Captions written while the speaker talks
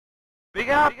Big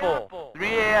Apple, 3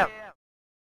 a.m.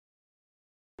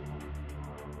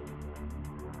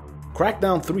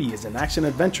 Crackdown 3 is an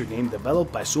action-adventure game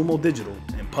developed by Sumo Digital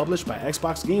and published by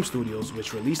Xbox Game Studios,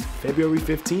 which released February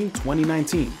 15,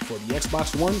 2019 for the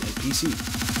Xbox One and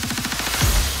PC.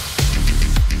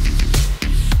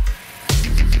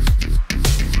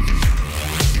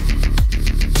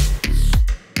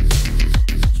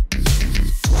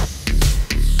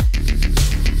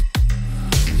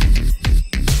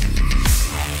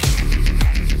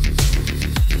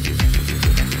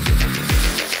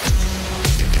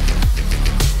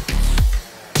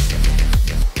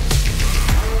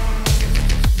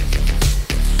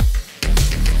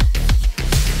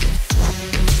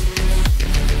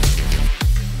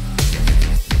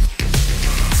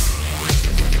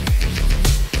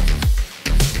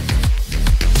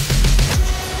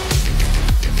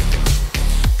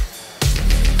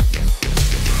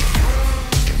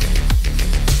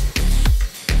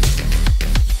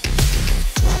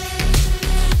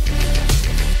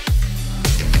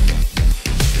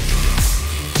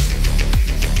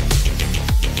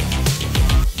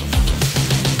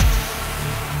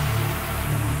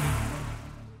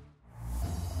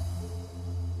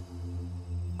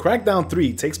 Crackdown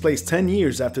 3 takes place 10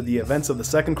 years after the events of the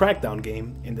second Crackdown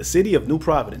game in the city of New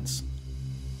Providence.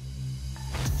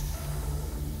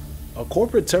 A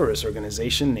corporate terrorist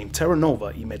organization named Terra Nova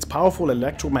emits powerful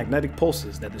electromagnetic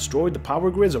pulses that destroyed the power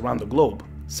grids around the globe,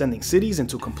 sending cities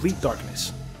into complete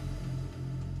darkness.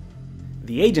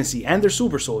 The agency and their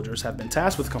super soldiers have been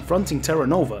tasked with confronting Terra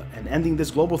Nova and ending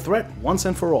this global threat once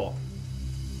and for all.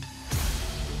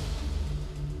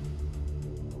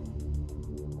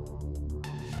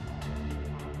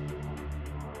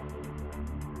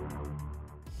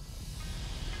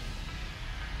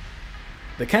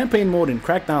 The campaign mode in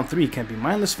Crackdown 3 can be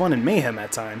mindless fun and mayhem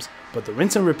at times, but the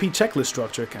rinse and repeat checklist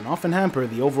structure can often hamper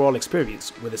the overall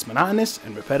experience with its monotonous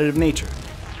and repetitive nature.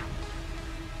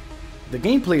 The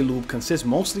gameplay loop consists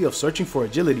mostly of searching for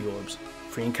agility orbs,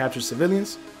 freeing captured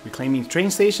civilians, reclaiming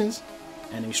train stations,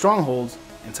 enemy strongholds,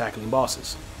 and tackling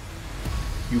bosses.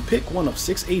 You pick one of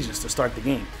 6 agents to start the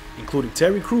game, including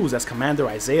Terry Crews as Commander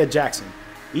Isaiah Jackson,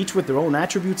 each with their own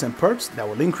attributes and perks that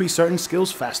will increase certain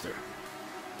skills faster.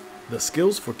 The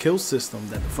skills for kills system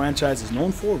that the franchise is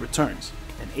known for returns,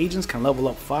 and agents can level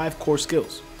up 5 core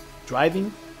skills: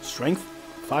 driving, strength,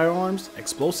 firearms,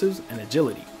 explosives, and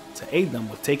agility to aid them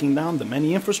with taking down the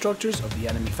many infrastructures of the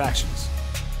enemy factions.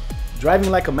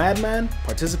 Driving like a madman,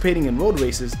 participating in road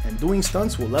races, and doing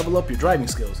stunts will level up your driving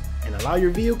skills and allow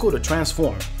your vehicle to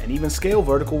transform and even scale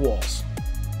vertical walls.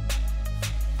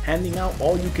 Handing out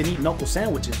all-you-can-eat knuckle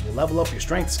sandwiches will level up your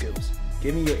strength skills,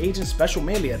 giving your agent special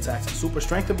melee attacks and super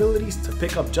strength abilities to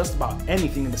pick up just about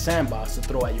anything in the sandbox to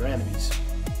throw at your enemies.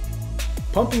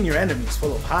 Pumping your enemies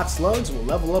full of hot slugs will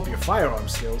level up your firearm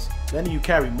skills, letting you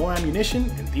carry more ammunition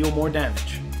and deal more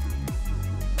damage.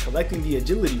 Collecting the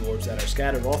agility orbs that are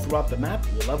scattered all throughout the map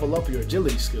will level up your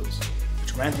agility skills,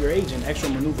 which grant your agent extra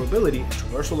maneuverability and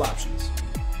traversal options.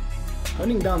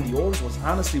 Hunting down the orbs was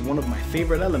honestly one of my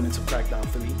favorite elements of Crackdown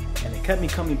 3, and it kept me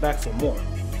coming back for more,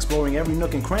 exploring every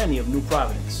nook and cranny of New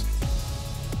Providence.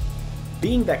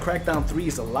 Being that Crackdown 3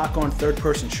 is a lock-on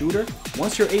third-person shooter,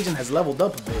 once your agent has leveled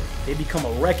up a bit, they become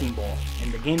a wrecking ball,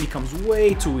 and the game becomes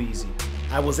way too easy.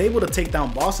 I was able to take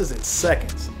down bosses in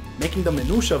seconds, making the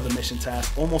minutia of the mission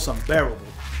task almost unbearable,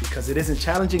 because it isn't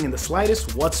challenging in the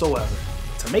slightest whatsoever.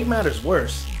 To make matters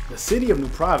worse, the city of New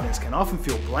Providence can often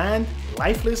feel bland,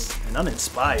 lifeless, and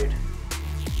uninspired.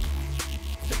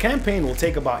 The campaign will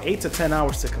take about 8 to 10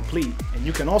 hours to complete, and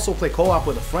you can also play co-op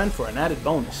with a friend for an added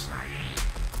bonus.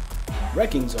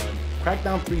 Wrecking Zone,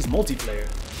 Crackdown 3's multiplayer,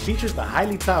 features the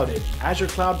highly touted Azure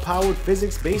Cloud-powered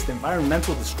physics-based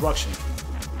environmental destruction.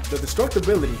 The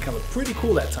destructibility can look pretty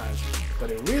cool at times,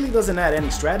 but it really doesn't add any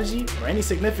strategy or any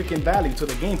significant value to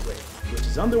the gameplay, which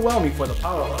is underwhelming for the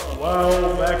power of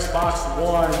 12 Xbox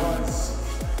Ones.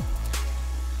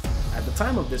 At the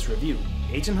time of this review,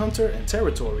 Agent Hunter and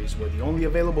Territories were the only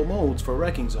available modes for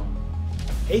Wrecking Zone.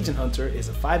 Agent Hunter is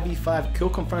a 5v5 kill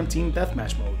confirmed team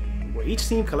deathmatch mode, where each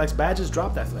team collects badges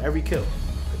dropped after every kill.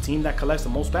 The team that collects the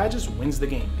most badges wins the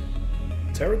game.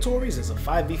 Territories is a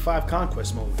 5v5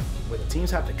 conquest mode, where the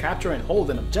teams have to capture and hold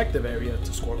an objective area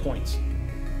to score points.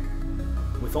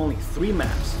 With only 3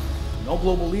 maps, no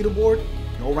global leaderboard,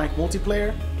 no ranked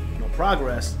multiplayer, no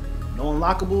progress, no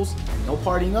unlockables, and no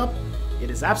partying up, it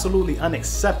is absolutely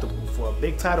unacceptable for a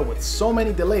big title with so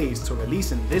many delays to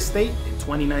release in this state in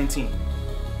 2019.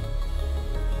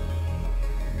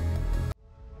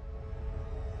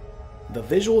 The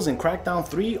visuals in Crackdown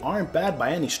 3 aren't bad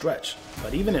by any stretch,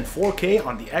 but even in 4K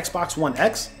on the Xbox One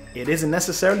X, it isn't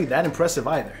necessarily that impressive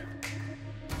either.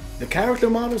 The character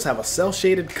models have a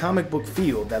cel-shaded comic book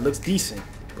feel that looks decent,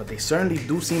 but they certainly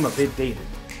do seem a bit dated.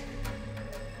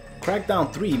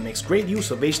 Crackdown 3 makes great use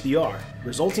of HDR,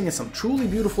 resulting in some truly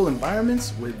beautiful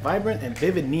environments with vibrant and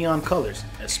vivid neon colors,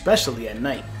 especially at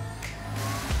night.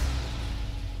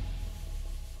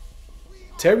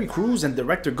 Terry Crews and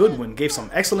director Goodwin gave some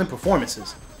excellent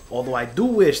performances, although I do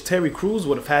wish Terry Crews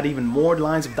would have had even more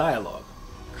lines of dialogue.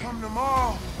 Come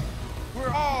tomorrow, we're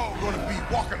all gonna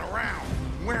be walking around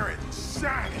wearing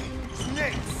shiny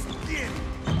snake skin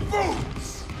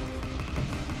boots.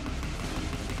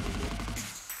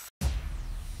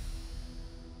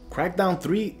 Crackdown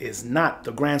 3 is not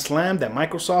the grand slam that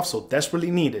Microsoft so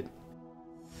desperately needed.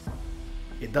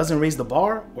 It doesn't raise the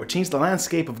bar or change the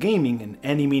landscape of gaming in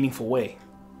any meaningful way.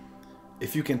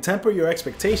 If you can temper your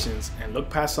expectations and look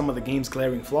past some of the game's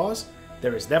glaring flaws,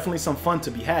 there is definitely some fun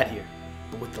to be had here.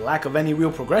 But with the lack of any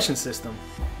real progression system,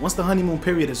 once the honeymoon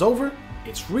period is over,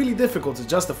 it's really difficult to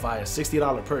justify a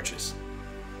 $60 purchase.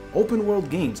 Open world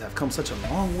games have come such a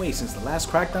long way since the last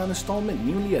Crackdown installment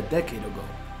nearly a decade ago.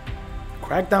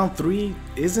 Crackdown 3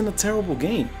 isn't a terrible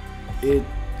game, it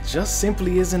just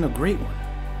simply isn't a great one.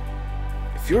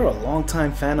 If you're a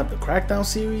longtime fan of the Crackdown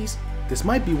series, this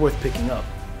might be worth picking up.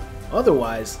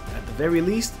 Otherwise, at the very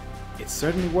least, it's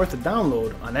certainly worth a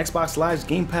download on Xbox Live's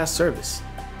Game Pass service.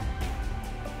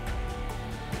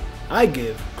 I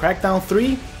give Crackdown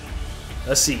 3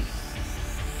 a C.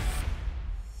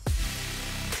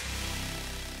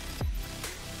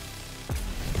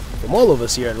 From all of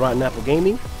us here at Rotten Apple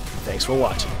Gaming, thanks for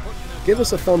watching. Give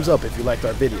us a thumbs up if you liked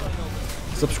our video.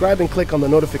 Subscribe and click on the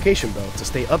notification bell to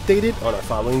stay updated on our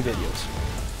following videos.